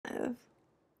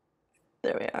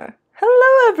There we are.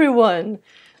 Hello, everyone!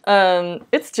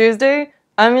 It's Tuesday.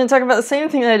 I'm going to talk about the same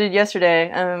thing that I did yesterday.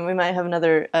 We might have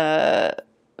another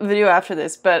video after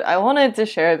this, but I wanted to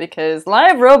share it because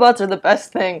live robots are the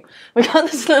best thing. We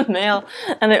got this in the mail,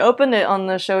 and I opened it on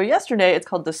the show yesterday. It's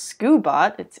called the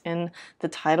Skoobot. It's in the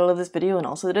title of this video and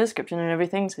also the description and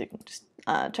everything, so you can just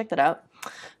check that out.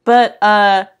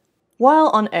 But while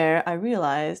on air, I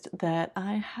realized that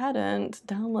I hadn't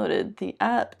downloaded the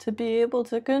app to be able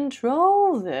to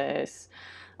control this.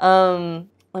 Let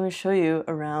me show you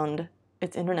around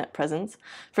its internet presence.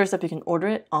 First up, you can order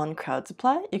it on Crowd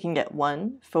Supply. You can get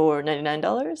one for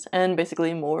 $99 and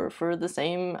basically more for the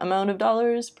same amount of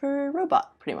dollars per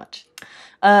robot, pretty much.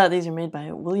 These are made by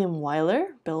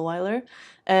Bill Weiler,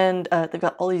 and they've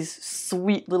got all these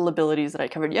sweet little abilities that I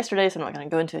covered yesterday, so I'm not going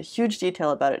to go into huge detail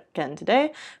about it again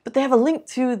today, but they have a link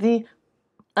to the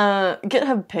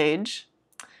GitHub page,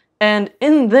 and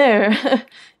in there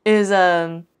is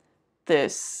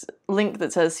this link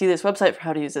that says, see this website for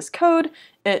how to use this code.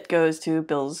 It goes to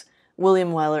Bill's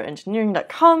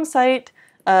WilliamWeilerEngineering.com site,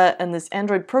 and this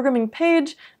Android programming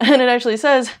page, and it actually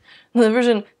says the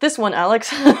version, this one, Alex,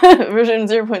 version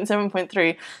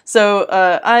 0.7.3. So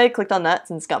I clicked on that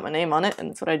since it's got my name on it, and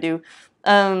that's what I do.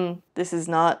 This is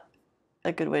not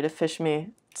a good way to fish me.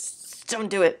 Just don't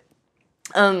do it.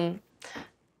 And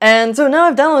so now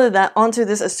I've downloaded that onto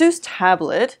this Asus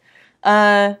tablet,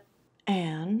 and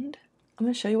I'm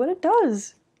going to show you what it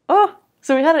does. Oh,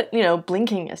 so we had it,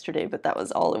 blinking yesterday, but that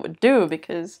was all it would do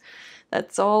because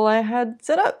that's all I had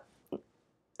set up.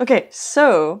 Okay,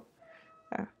 so,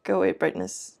 go away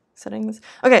brightness settings.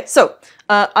 Okay, so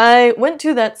I went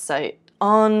to that site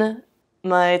on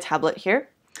my tablet here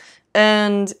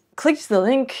and clicked the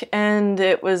link, and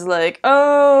it was like,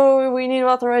 oh, we need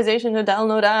authorization to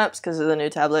download apps because of the new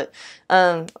tablet.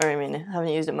 I haven't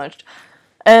used it much.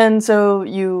 And so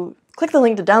you click the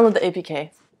link to download the APK.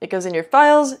 It goes in your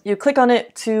files, you click on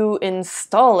it to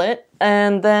install it,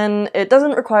 and then it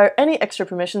doesn't require any extra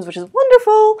permissions, which is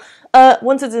wonderful.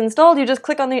 Once it's installed, you just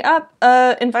click on the app.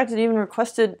 In fact, it even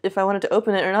requested if I wanted to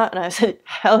open it or not, and I said,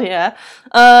 hell yeah.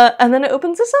 And then it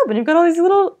opens this up, and you've got all these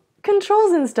little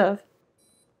controls and stuff.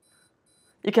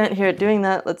 You can't hear it doing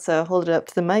that. Let's hold it up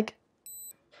to the mic.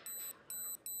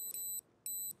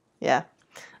 Yeah.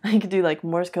 You could do like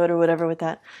Morse code or whatever with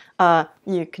that.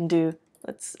 You can do,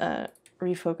 let's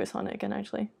refocus on it again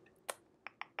actually.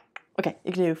 Okay,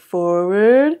 you can do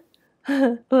forward,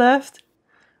 left,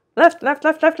 left, left,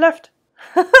 left, left, left.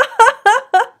 Oh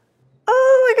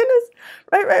my goodness.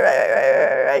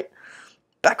 Right.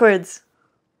 Backwards.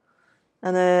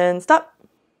 And then stop.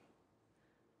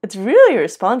 It's really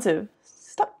responsive.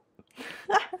 Stop.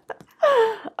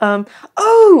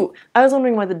 Oh! I was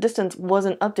wondering why the distance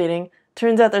wasn't updating.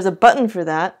 Turns out there's a button for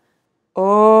that.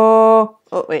 Oh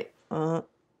wait.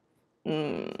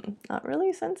 Not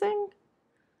really sensing?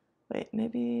 Wait,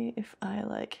 maybe if I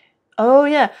oh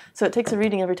yeah, so it takes a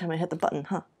reading every time I hit the button,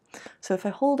 huh? So if I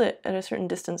hold it at a certain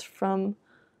distance from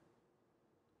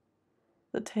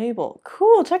the table,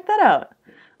 cool, check that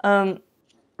out.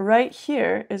 Right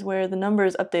here is where the number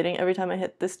is updating every time I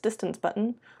hit this distance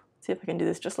button. Let's see if I can do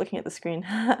this just looking at the screen.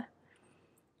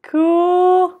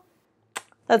 Cool!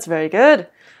 That's very good.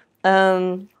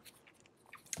 Ambient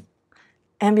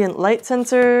light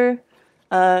sensor.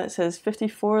 It says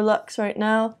 54 lux right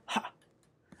now. Ha.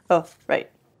 Oh,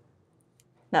 right.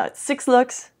 Now it's 6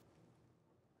 lux.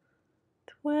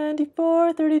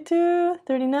 24, 32,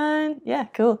 39. Yeah,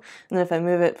 cool. And then if I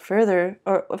move it further,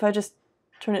 or if I just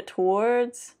turn it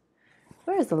towards,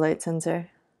 where is the light sensor?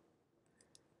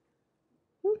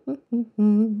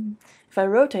 If I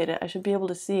rotate it, I should be able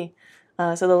to see.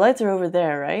 So the lights are over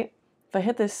there, right? If I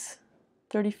hit this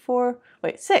 34,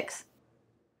 wait, 6.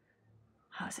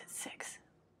 How is it 6?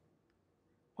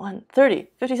 1, 30,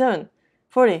 57,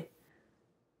 40.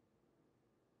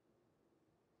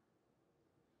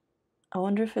 I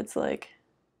wonder if it's like...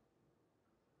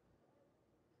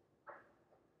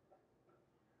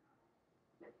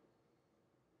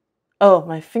 Oh,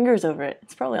 my finger's over it.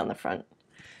 It's probably on the front.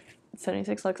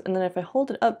 76 lux. And then if I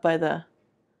hold it up by the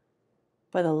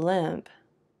lamp...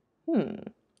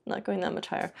 not going that much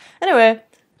higher. Anyway,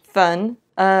 fun.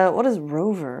 What is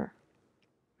rover?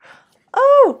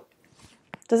 Oh!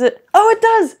 Does it? Oh, it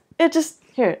does! It just...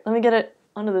 Here, let me get it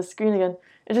onto the screen again.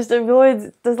 It just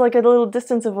avoids... Does like a little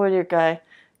distance avoider guy.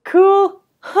 Cool!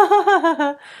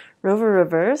 Rover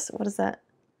reverse? What is that?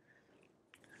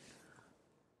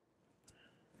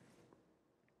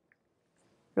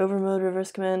 Rover mode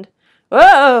reverse command.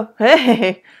 Whoa!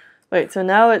 Hey! Wait, so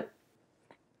now it...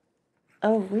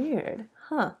 Oh, weird.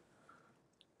 Huh.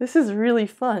 This is really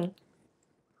fun.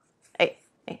 Hey.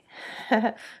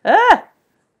 Ah!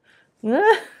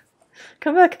 Ah!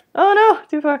 Come back. Oh no,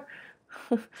 too far.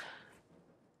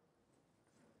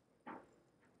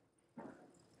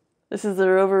 This is the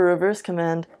rover reverse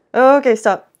command. Oh, okay,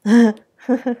 stop. What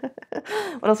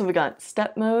else have we got?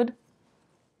 Step mode.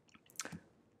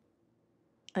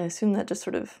 I assume that just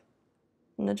sort of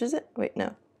nudges it. Wait,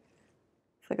 no.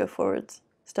 If I go forwards,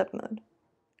 step mode.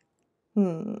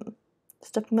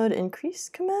 Step mode increase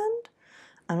command?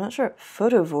 I'm not sure.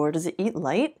 Photovore, does it eat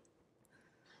light?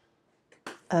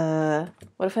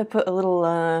 What if I put a little,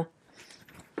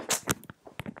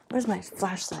 where's my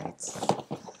flashlights?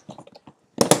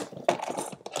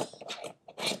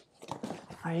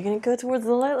 Are you gonna go towards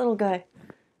the light, little guy?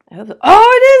 I hope so.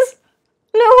 Oh, it is!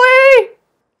 No way!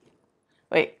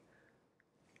 Wait.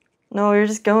 No, you're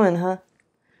just going, huh?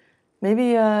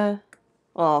 Maybe, well,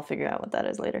 I'll figure out what that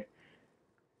is later.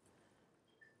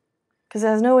 Because it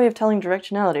has no way of telling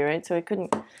directionality, right? So it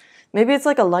couldn't... Maybe it's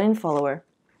like a line follower.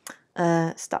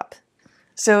 Stop.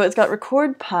 So it's got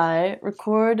record pi,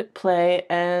 record play,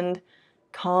 and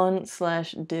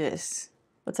con/dis.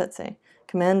 What's that say?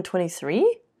 Command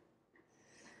 23?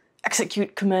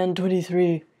 Execute command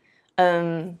 23.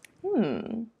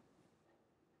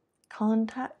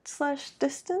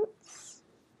 Contact/distance?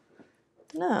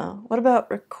 No. What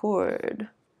about record?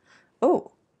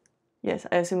 Oh. Yes,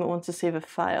 I assume it wants to save a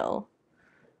file.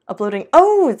 Uploading.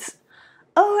 Oh, it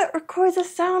records a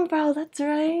sound file. That's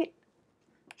right.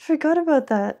 Forgot about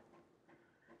that.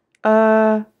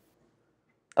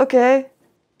 Okay.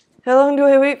 How long do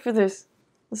I wait for this?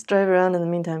 Let's drive around in the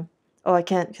meantime. Oh, I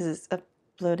can't because it's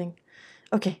uploading.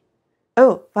 Okay.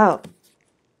 Oh, wow.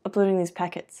 Uploading these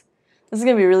packets. This is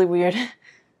gonna be really weird.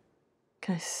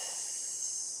 Can I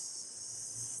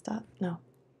stop? No.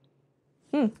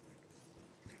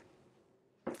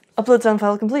 Upload sound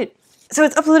file complete. So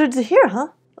it's uploaded to here, huh?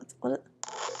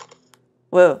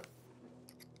 Whoa.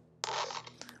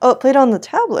 Oh, it played on the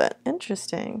tablet.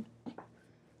 Interesting.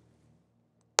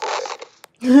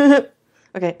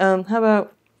 Okay, how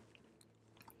about...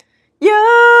 Yo!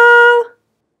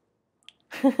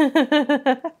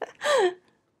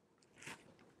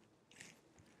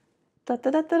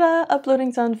 Da-da-da-da-da,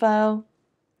 uploading sound file.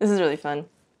 This is really fun.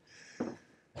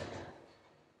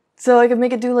 So I could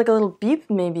make it do like a little beep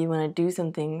maybe when I do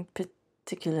something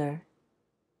particular.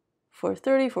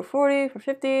 430, 440,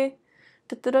 450.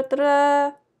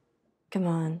 Da-da-da-da-da. Come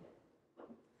on.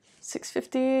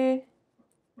 650.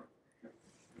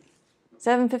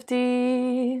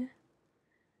 750.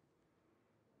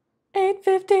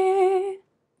 850.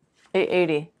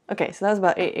 880. Okay, so that was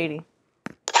about 880.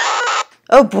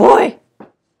 Oh boy!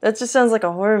 That just sounds like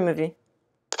a horror movie.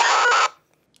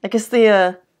 I guess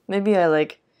maybe I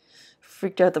like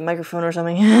freaked out the microphone or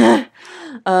something.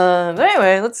 But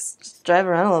anyway, let's just drive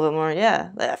around a little bit more.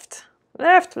 Yeah, left.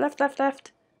 Left, left, left,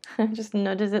 left. Just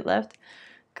nudges it left.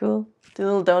 Cool. Do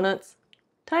little donuts.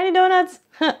 Tiny donuts!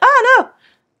 Ah, no!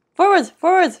 Forwards,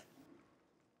 forwards!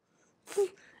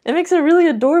 It makes a really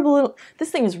adorable little... This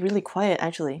thing is really quiet,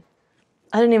 actually.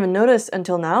 I didn't even notice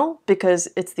until now, because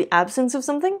it's the absence of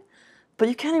something, but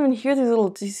you can't even hear these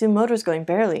little DC motors going,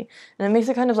 barely. And it makes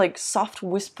a kind of like soft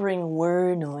whispering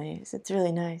whir noise. It's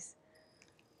really nice.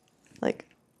 Like,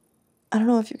 I don't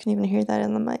know if you can even hear that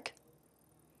in the mic.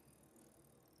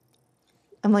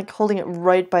 I'm like holding it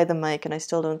right by the mic and I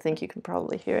still don't think you can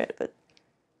probably hear it, but...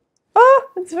 Oh,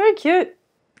 it's very cute.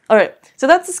 Alright, so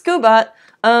that's the Skoobot.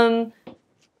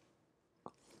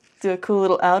 Do a cool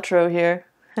little outro here.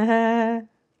 Oh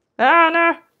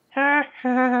no!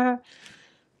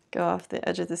 Go off the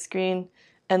edge of the screen.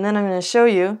 And then I'm going to show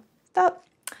you... Stop!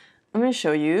 I'm going to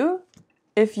show you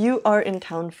if you are in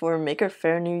town for Maker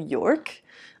Faire New York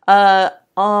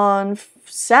on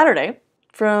Saturday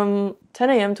from 10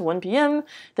 a.m. to 1 p.m.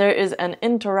 there is an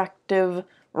interactive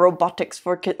robotics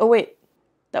for kids. Oh wait,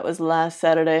 that was last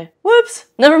Saturday. Whoops!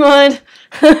 Never mind!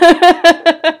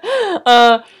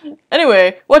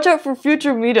 Anyway, watch out for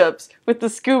future meetups with the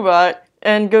Skoobot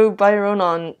and go buy your own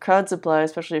on Crowd Supply,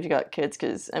 especially if you got kids,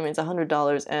 because, I mean, it's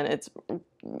 $100 and it's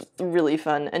really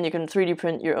fun, and you can 3D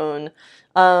print your own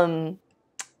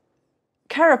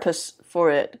carapace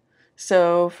for it.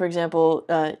 So, for example,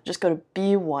 just go to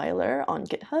B. Weiler on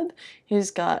GitHub.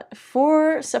 He's got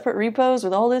 4 separate repos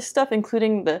with all this stuff,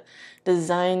 including the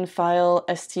design file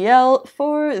STL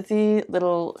for the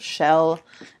little shell.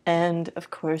 And, of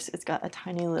course, it's got a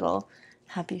tiny little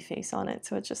happy face on it,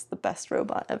 so it's just the best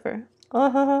robot ever.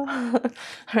 Alright,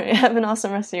 have an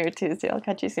awesome rest of your Tuesday. I'll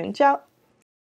catch you soon. Ciao!